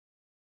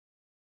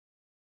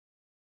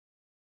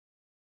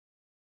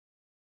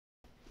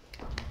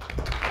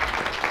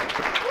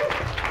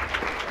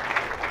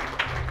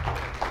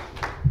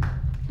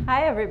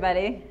Hi,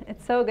 everybody.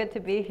 It's so good to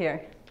be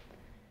here.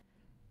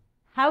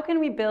 How can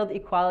we build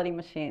equality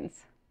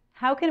machines?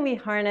 How can we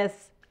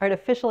harness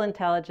artificial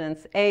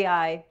intelligence,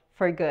 AI,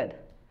 for good?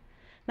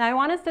 Now, I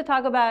want us to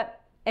talk about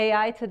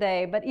AI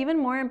today, but even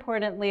more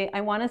importantly,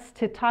 I want us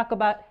to talk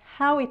about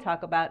how we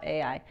talk about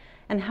AI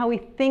and how we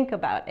think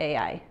about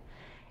AI.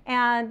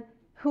 And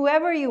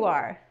whoever you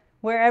are,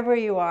 wherever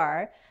you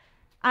are,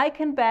 I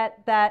can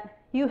bet that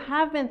you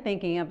have been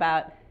thinking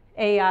about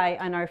AI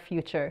and our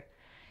future.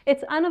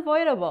 It's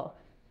unavoidable.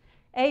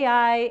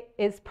 AI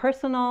is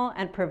personal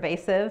and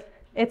pervasive.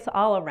 It's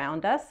all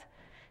around us.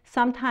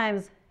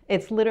 Sometimes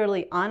it's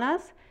literally on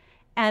us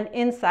and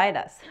inside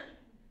us.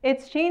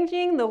 It's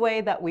changing the way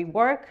that we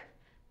work,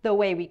 the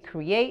way we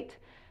create,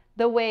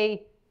 the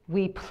way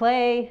we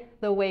play,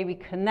 the way we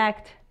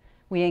connect,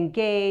 we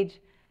engage,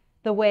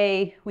 the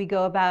way we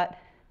go about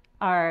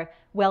our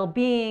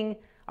well-being,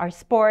 our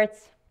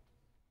sports.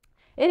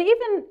 It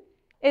even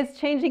is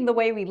changing the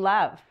way we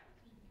love.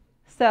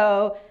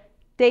 So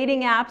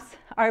dating apps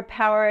are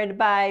powered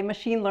by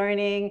machine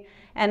learning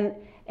and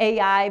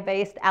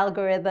AI-based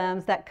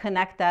algorithms that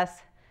connect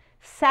us.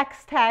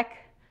 Sex tech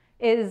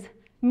is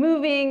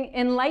moving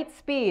in light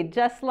speed,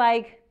 just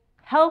like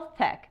health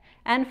tech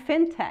and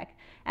fintech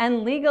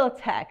and legal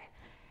tech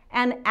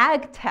and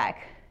ag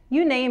tech.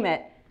 You name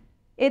it,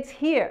 it's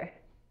here.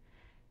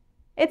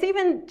 It's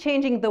even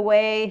changing the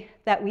way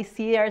that we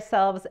see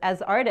ourselves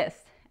as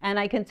artists. And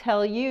I can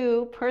tell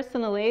you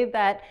personally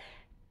that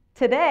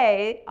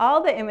today,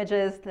 all the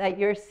images that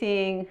you're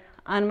seeing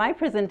on my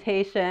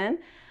presentation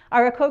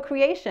are a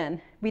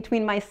co-creation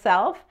between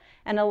myself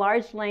and a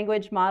large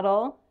language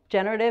model,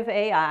 generative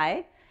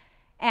AI.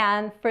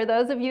 And for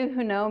those of you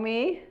who know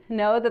me,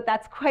 know that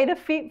that's quite a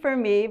feat for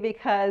me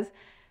because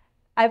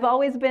I've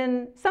always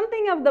been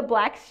something of the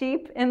black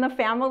sheep in the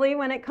family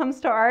when it comes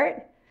to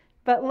art.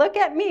 But look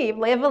at me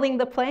leveling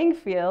the playing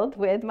field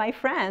with my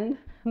friend,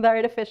 the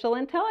artificial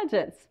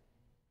intelligence.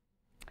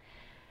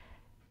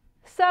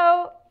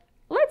 So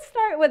let's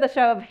start with a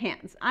show of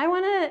hands. I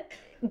want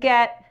to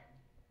get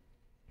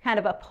kind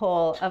of a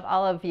poll of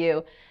all of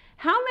you.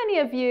 How many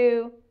of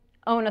you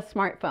own a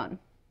smartphone?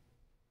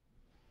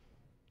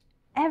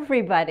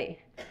 Everybody,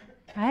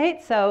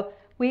 right? So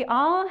we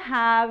all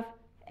have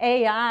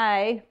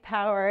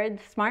AI-powered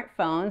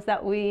smartphones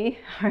that we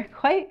are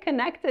quite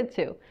connected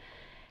to.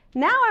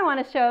 Now I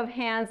want a show of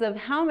hands of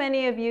how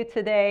many of you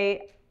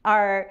today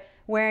are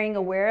wearing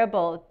a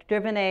wearable,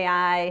 driven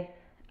AI,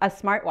 a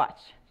smartwatch.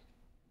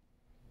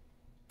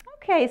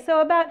 Okay, so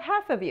about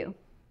half of you.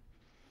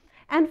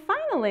 And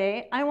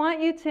finally, I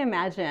want you to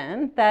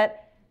imagine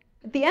that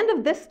at the end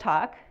of this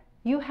talk,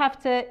 you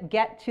have to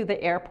get to the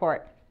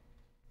airport.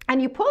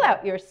 And you pull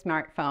out your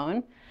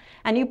smartphone,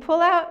 and you pull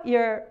out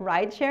your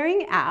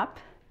ride-sharing app,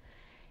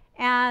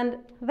 and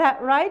that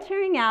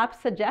ride-sharing app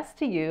suggests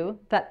to you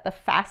that the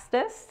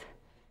fastest,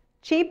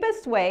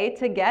 cheapest way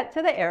to get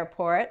to the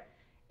airport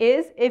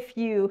is if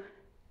you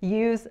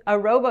use a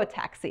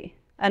robotaxi,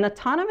 an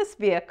autonomous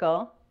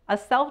vehicle, a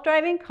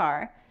self-driving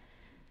car.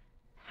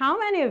 How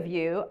many of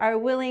you are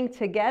willing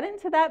to get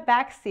into that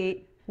back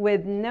seat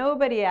with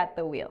nobody at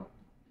the wheel?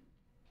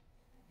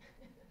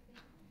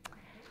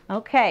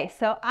 Okay,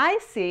 so I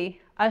see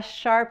a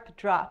sharp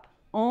drop,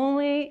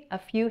 only a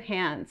few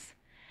hands.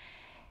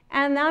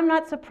 And I'm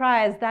not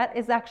surprised. That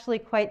is actually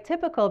quite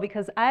typical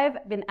because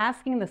I've been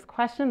asking this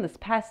question this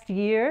past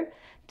year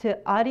to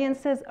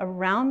audiences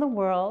around the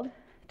world,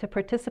 to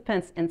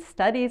participants in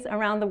studies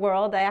around the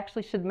world. I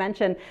actually should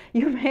mention,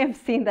 you may have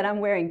seen that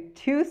I'm wearing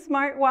 2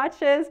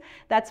 smartwatches.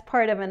 That's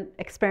part of an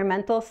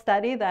experimental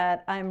study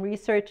that I'm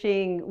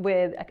researching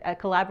with a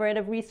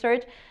collaborative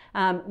research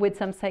with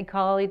some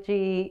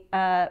psychology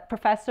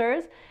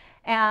professors.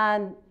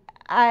 And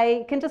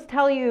I can just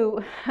tell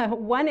you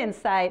one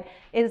insight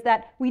is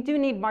that we do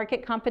need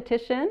market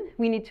competition.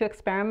 We need to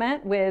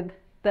experiment with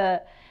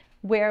the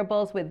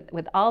wearables,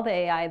 with all the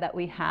AI that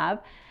we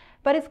have.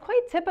 But it's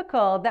quite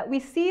typical that we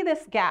see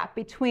this gap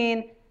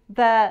between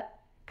the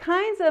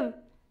kinds of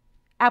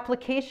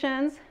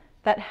applications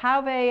that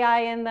have AI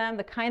in them,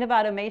 the kind of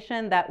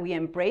automation that we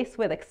embrace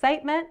with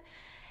excitement,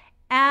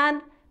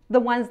 and the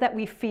ones that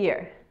we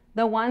fear,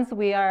 the ones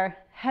we are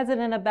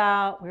hesitant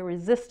about, we're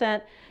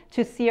resistant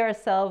to see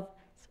ourselves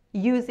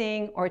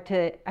using or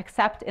to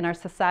accept in our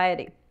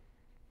society.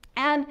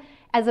 And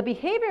as a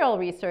behavioral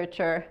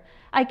researcher,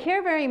 I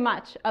care very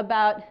much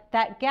about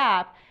that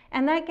gap,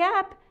 and that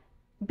gap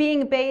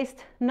being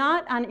based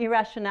not on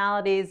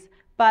irrationalities,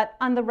 but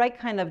on the right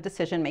kind of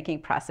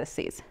decision-making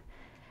processes.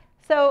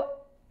 So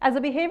as a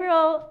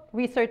behavioral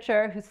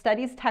researcher who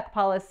studies tech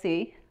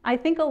policy, I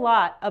think a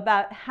lot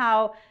about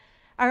how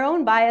our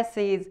own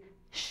biases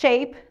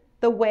shape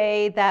the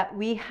way that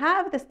we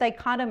have this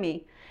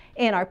dichotomy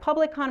in our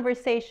public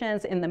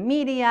conversations, in the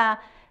media,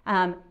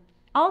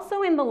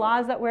 also in the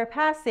laws that we're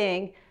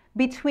passing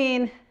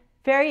between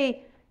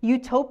very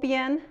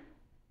utopian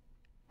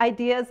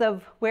ideas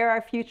of where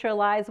our future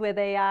lies with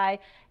AI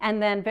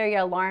and then very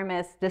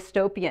alarmist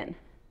dystopian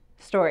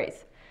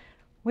stories.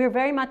 We're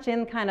very much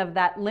in kind of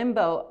that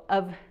limbo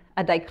of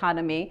a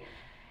dichotomy.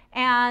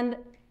 And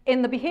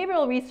in the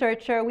behavioral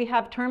researcher, we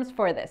have terms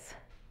for this.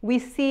 We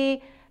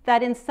see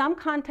that in some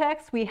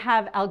contexts, we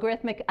have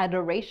algorithmic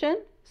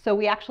adoration. So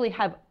we actually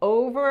have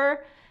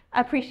over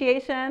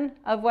appreciation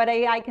of what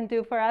AI can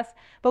do for us.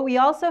 But we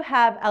also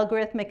have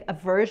algorithmic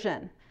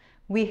aversion.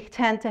 We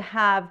tend to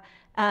have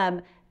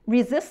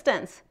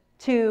resistance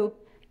to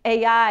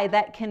AI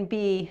that can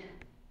be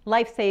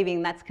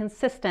life-saving, that's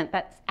consistent,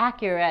 that's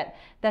accurate,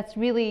 that's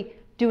really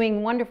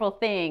doing wonderful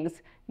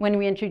things when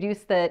we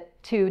introduce it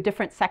to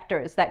different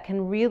sectors that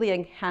can really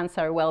enhance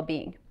our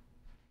well-being.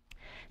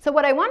 So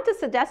what I want to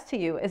suggest to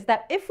you is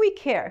that if we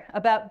care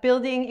about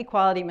building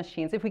equality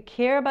machines, if we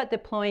care about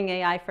deploying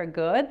AI for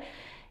good,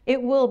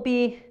 it will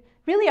be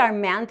really our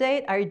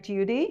mandate, our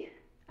duty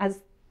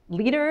as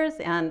leaders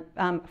and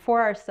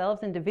for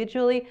ourselves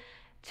individually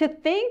to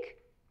think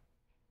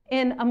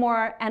in a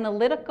more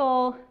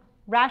analytical,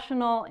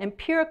 rational,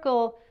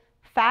 empirical,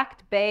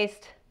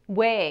 fact-based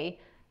way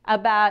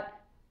about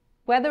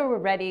whether we're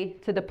ready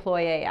to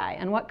deploy AI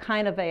and what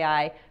kind of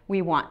AI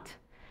we want.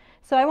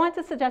 So I want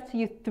to suggest to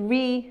you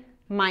 3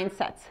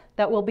 mindsets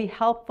that will be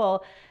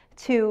helpful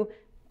to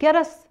get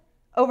us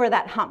over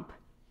that hump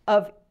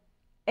of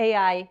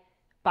AI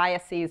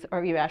biases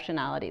or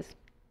irrationalities.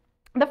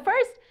 The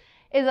first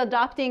is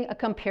adopting a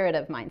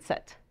comparative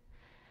mindset.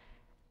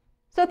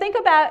 So think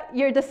about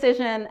your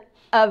decision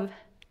of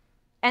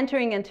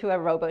entering into a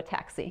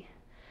robotaxi.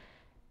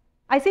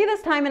 I see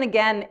this time and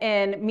again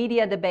in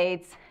media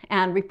debates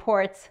and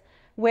reports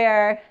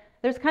where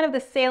there's kind of the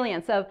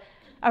salience of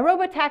a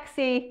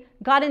robotaxi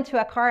got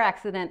into a car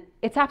accident.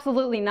 It's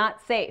absolutely not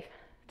safe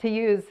to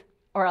use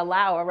or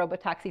allow a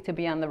robotaxi to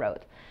be on the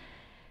road.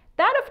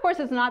 That, of course,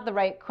 is not the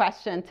right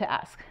question to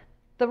ask.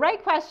 The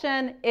right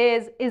question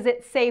is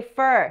it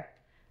safer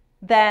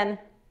than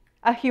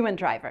a human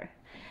driver?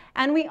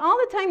 And we all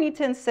the time need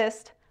to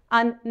insist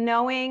on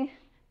knowing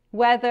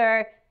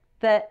whether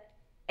the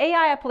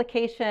AI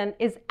application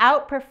is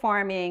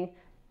outperforming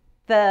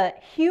the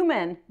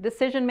human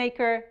decision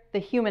maker, the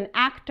human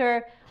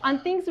actor, on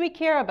things we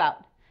care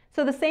about.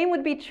 So the same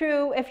would be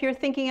true if you're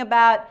thinking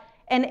about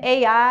an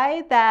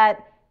AI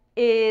that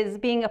is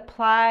being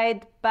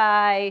applied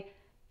by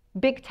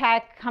big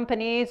tech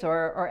companies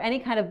or any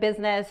kind of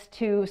business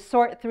to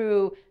sort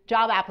through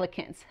job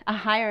applicants, a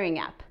hiring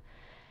app.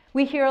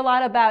 We hear a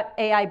lot about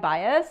AI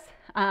bias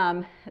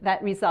that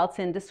results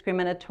in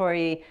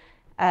discriminatory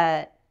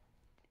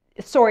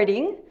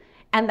sorting.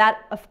 And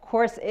that, of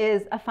course,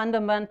 is a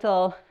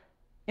fundamental,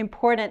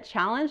 important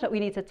challenge that we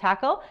need to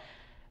tackle.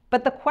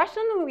 But the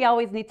question we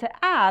always need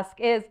to ask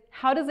is,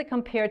 how does it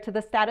compare to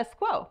the status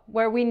quo,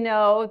 where we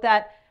know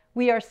that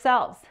we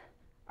ourselves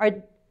are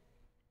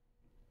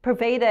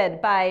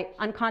pervaded by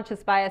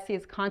unconscious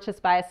biases, conscious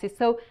biases?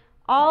 So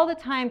all the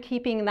time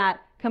keeping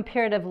that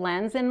comparative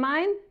lens in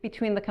mind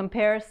between the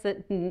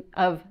comparison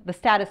of the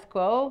status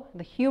quo,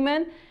 the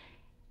human,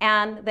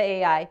 and the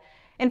AI.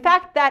 In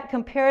fact, that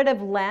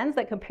comparative lens,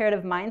 that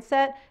comparative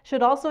mindset,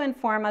 should also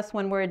inform us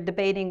when we're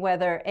debating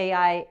whether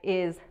AI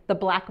is the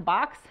black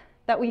box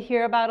that we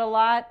hear about a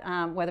lot,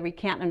 whether we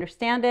can't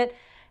understand it.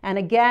 And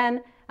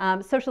again,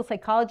 social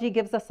psychology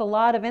gives us a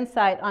lot of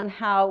insight on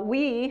how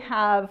we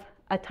have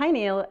a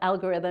tiny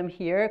algorithm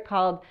here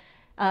called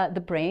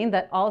the brain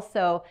that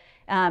also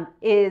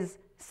is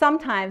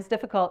sometimes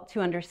difficult to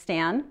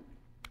understand.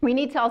 We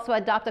need to also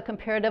adopt a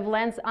comparative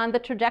lens on the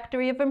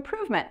trajectory of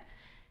improvement.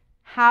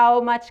 How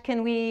much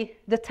can we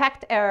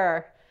detect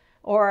error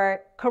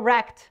or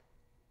correct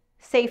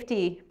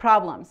safety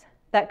problems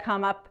that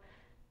come up,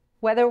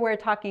 whether we're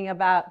talking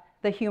about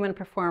the human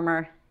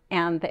performer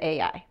and the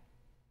AI?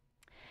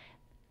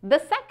 The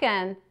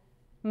second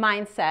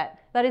mindset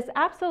that is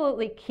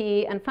absolutely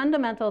key and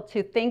fundamental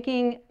to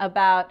thinking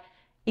about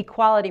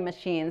equality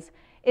machines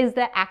is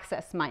the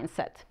access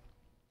mindset.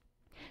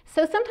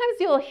 So sometimes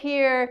you'll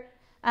hear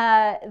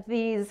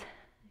these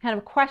kind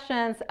of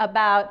questions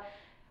about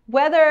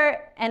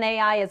whether an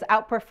AI is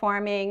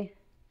outperforming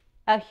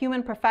a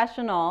human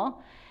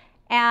professional.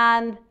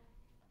 And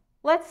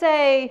let's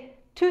say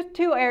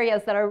two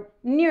areas that are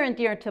near and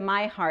dear to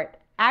my heart: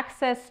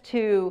 access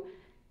to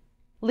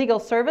legal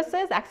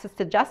services, access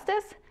to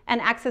justice,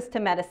 and access to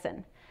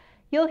medicine.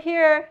 You'll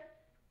hear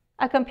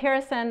a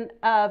comparison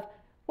of,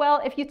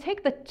 well, if you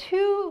take the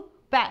 2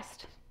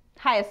 best,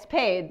 highest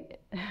paid,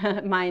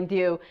 mind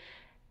you,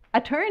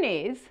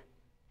 attorneys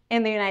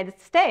in the United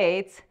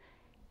States,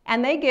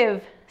 and they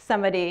give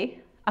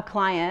somebody, a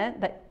client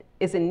that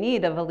is in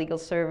need of a legal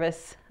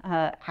service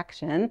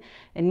action,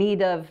 in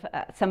need of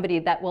somebody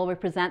that will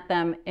represent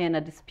them in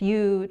a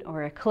dispute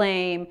or a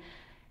claim,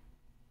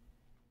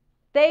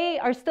 they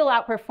are still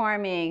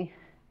outperforming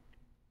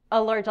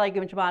a large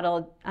language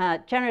model,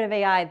 generative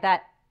AI,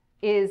 that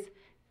is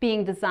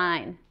being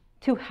designed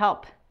to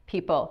help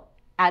people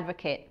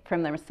advocate for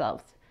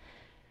themselves.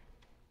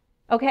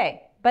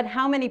 Okay, but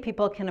how many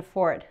people can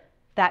afford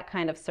that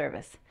kind of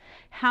service?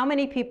 How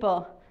many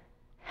people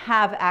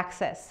have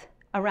access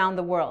around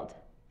the world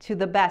to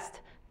the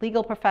best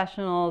legal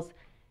professionals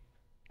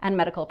and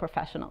medical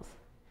professionals?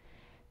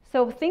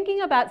 So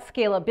thinking about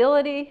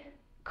scalability,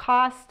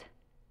 cost,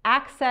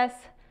 access,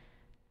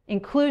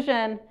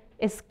 inclusion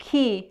is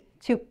key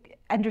to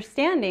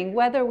understanding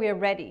whether we are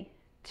ready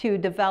to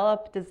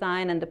develop,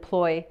 design, and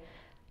deploy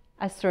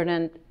a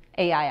certain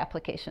AI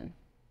application.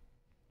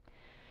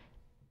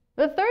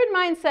 The third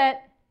mindset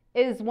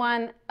is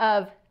one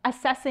of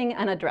assessing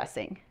and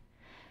addressing.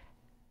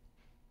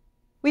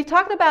 We've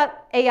talked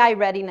about AI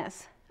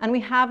readiness, and we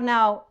have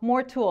now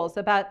more tools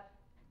about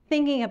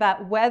thinking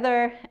about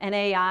whether an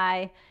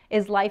AI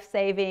is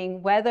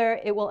life-saving, whether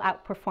it will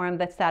outperform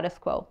the status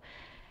quo.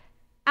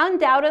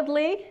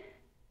 Undoubtedly,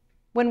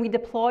 when we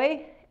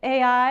deploy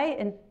AI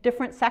in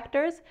different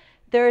sectors,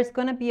 there's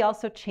going to be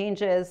also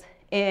changes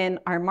in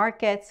our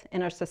markets,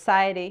 in our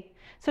society.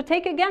 So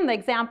take again the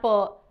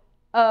example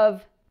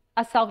of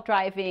a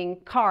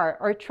self-driving car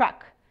or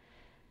truck.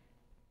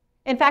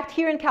 In fact,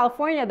 here in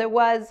California, there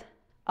was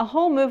a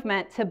whole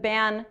movement to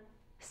ban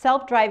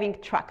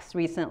self-driving trucks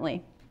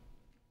recently.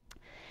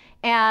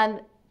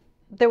 And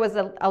there was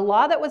a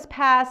law that was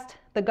passed.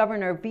 The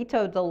governor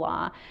vetoed the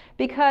law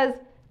because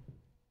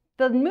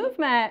the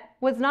movement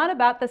was not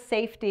about the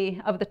safety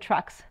of the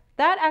trucks.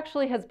 That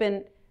actually has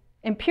been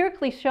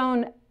empirically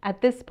shown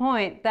at this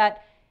point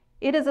that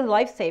it is a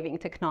life-saving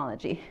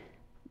technology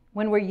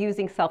when we're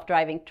using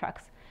self-driving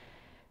trucks.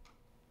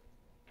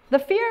 The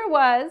fear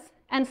was,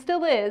 and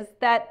still is,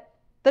 that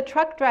the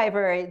truck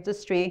driver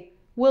industry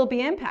will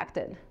be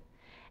impacted.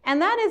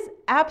 And that is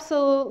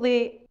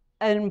absolutely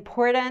an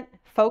important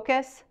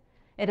focus.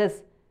 It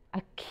is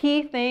a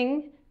key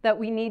thing that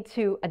we need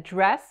to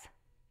address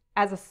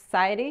as a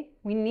society.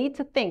 We need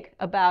to think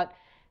about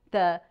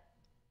the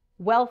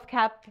wealth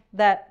cap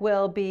that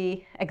will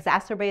be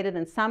exacerbated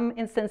in some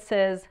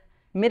instances,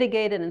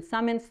 mitigated in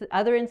some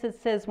other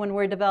instances when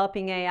we're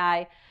developing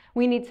AI.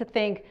 We need to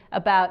think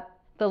about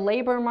the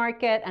labor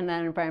market and the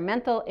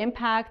environmental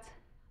impact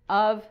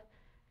of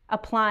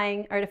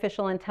applying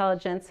artificial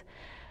intelligence.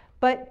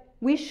 But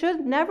we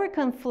should never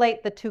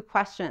conflate the two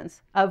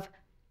questions of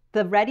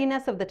the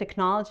readiness of the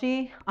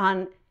technology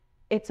on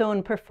its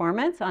own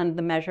performance, on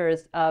the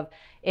measures of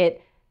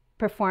it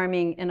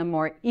performing in a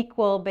more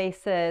equal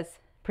basis,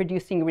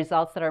 producing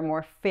results that are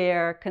more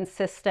fair,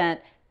 consistent,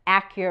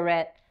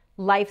 accurate,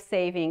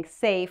 life-saving,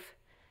 safe,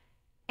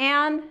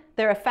 and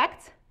their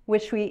effects,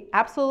 which we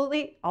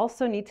absolutely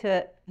also need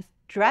to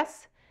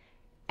address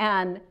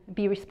and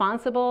be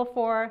responsible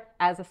for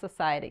as a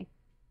society.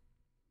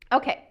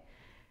 Okay,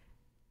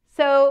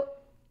 so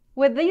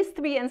with these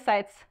three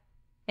insights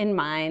in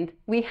mind,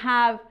 we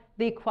have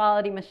the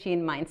equality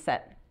machine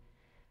mindset.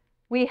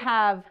 We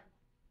have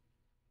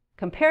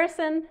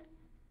comparison,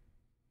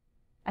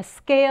 a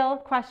scale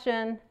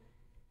question,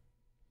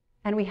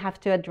 and we have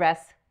to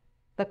address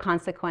the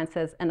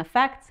consequences and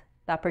effects,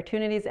 the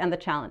opportunities, and the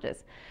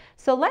challenges.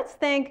 So let's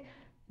think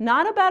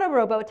not about a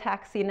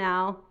robo-taxi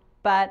now,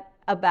 but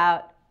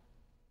about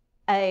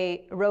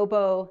a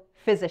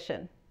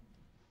robo-physician.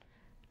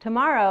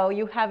 Tomorrow,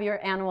 you have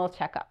your annual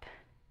checkup,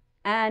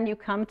 and you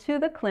come to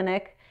the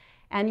clinic,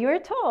 and you're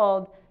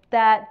told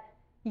that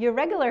your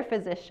regular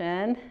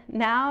physician,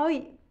 now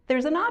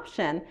there's an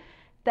option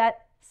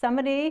that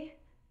somebody,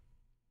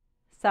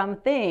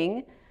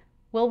 something,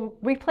 will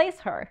replace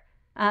her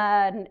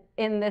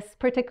in this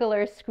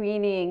particular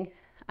screening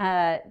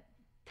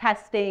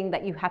testing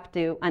that you have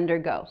to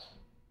undergo.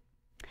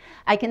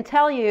 I can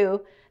tell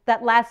you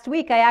that last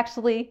week I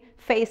actually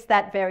faced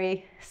that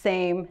very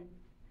same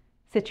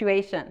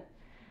situation.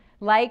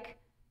 Like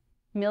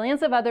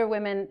millions of other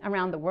women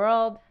around the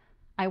world,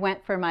 I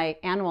went for my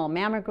annual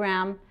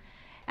mammogram,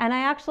 and I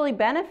actually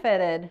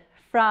benefited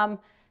from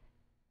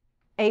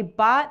a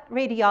bot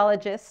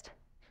radiologist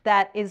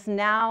that is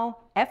now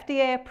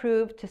FDA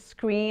approved to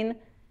screen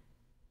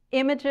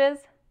images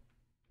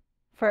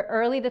for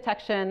early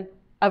detection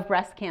of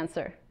breast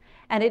cancer.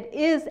 And it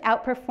is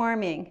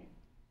outperforming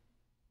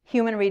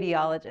human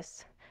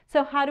radiologists.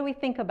 So how do we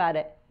think about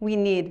it? We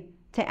need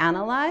to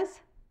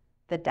analyze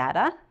the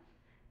data.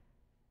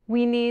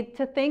 We need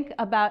to think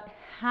about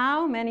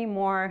how many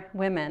more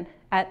women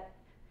at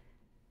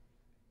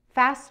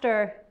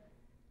faster,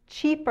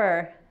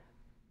 cheaper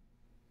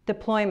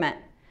deployment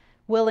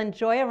will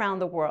enjoy around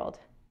the world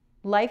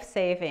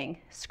life-saving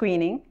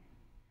screening.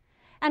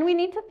 And we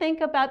need to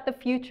think about the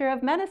future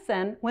of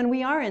medicine when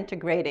we are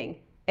integrating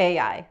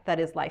AI that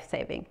is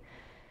life-saving.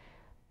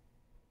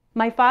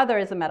 My father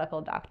is a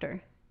medical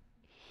doctor.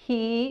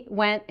 He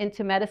went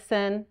into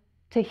medicine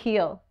to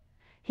heal.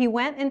 He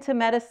went into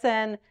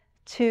medicine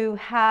to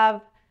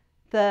have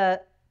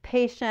the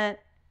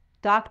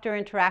patient-doctor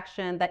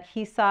interaction that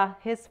he saw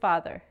his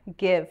father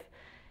give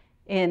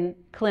in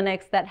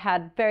clinics that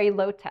had very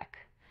low tech.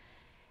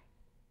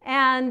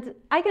 And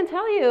I can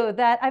tell you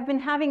that I've been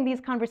having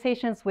these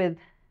conversations with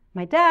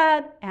my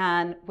dad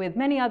and with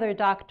many other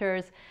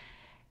doctors.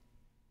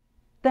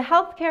 The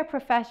healthcare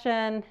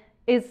profession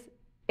is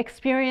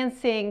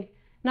experiencing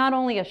not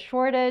only a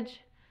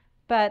shortage,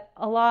 but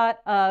a lot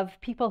of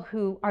people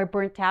who are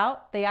burnt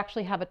out. They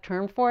actually have a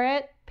term for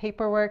it,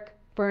 paperwork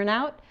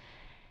burnout,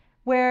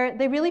 where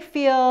they really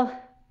feel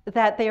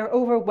that they are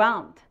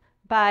overwhelmed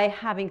by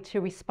having to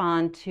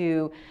respond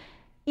to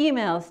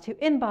emails to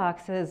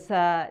inboxes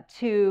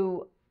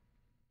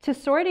to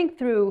sorting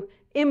through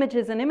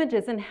images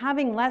and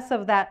having less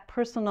of that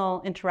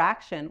personal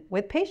interaction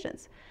with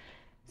patients.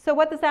 So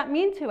what does that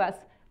mean to us?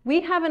 We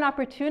have an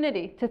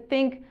opportunity to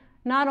think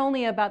not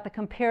only about the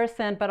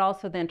comparison, but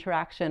also the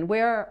interaction.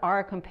 Where are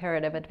our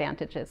comparative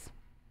advantages?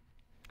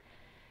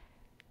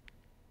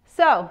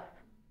 So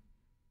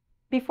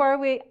before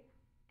we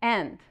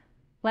end,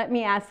 let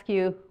me ask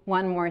you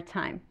one more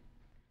time.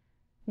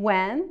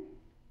 When,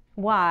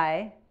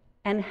 why,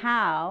 and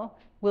how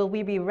will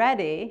we be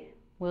ready,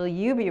 will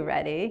you be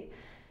ready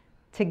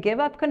to give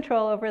up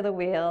control over the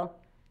wheel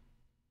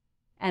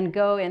and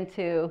go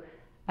into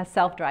a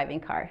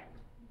self-driving car?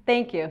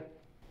 Thank you.